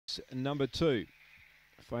Number 2.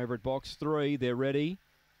 Favourite box 3, they're ready.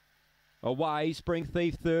 Away, Spring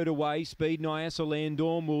Thief third away. Speed Nyasa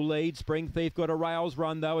Landorm will lead. Spring Thief got a rails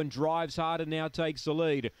run though and drives hard and now takes the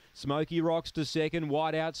lead. Smoky Rocks to second.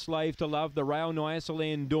 Wide out Slave to Love. The rail Nyasa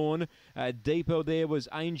Landorm. Deeper there was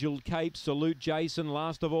Angel Cape. Salute Jason.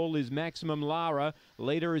 Last of all is Maximum Lara.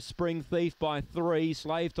 Leader is Spring Thief by 3.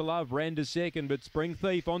 Slave to Love ran to second, but Spring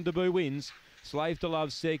Thief on debut wins. Slave to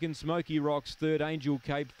Love second. Smoky Rocks third. Angel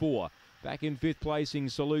Cape 4. Back in 5th placing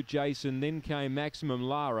Salute Jason. Then came Maximum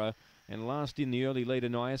Lara. And last in the early leader,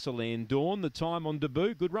 Nyasa Landorm. The time on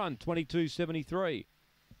debut, good run, 22.73.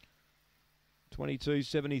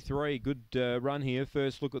 22.73, good run here.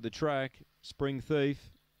 First look at the track. Spring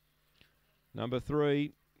Thief, number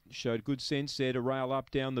 3, showed good sense there to rail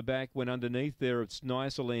up down the back. Went underneath there. It's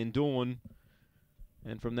Nyasa Landorm,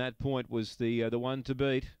 and from that point was the one to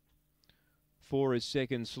beat. 4 is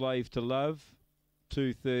second, Slave to Love.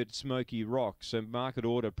 2 third, Smoky Rocks. So market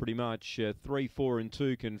order pretty much 3, 4 and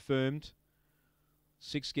 2 confirmed.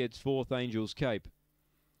 6 gets 4th, Angel's Cape.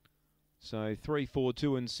 So 3, 4,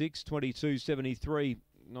 2 and 6, 22.73.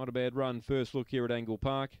 Not a bad run. First look here at Angle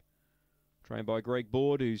Park. Trained by Greg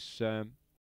Board, who's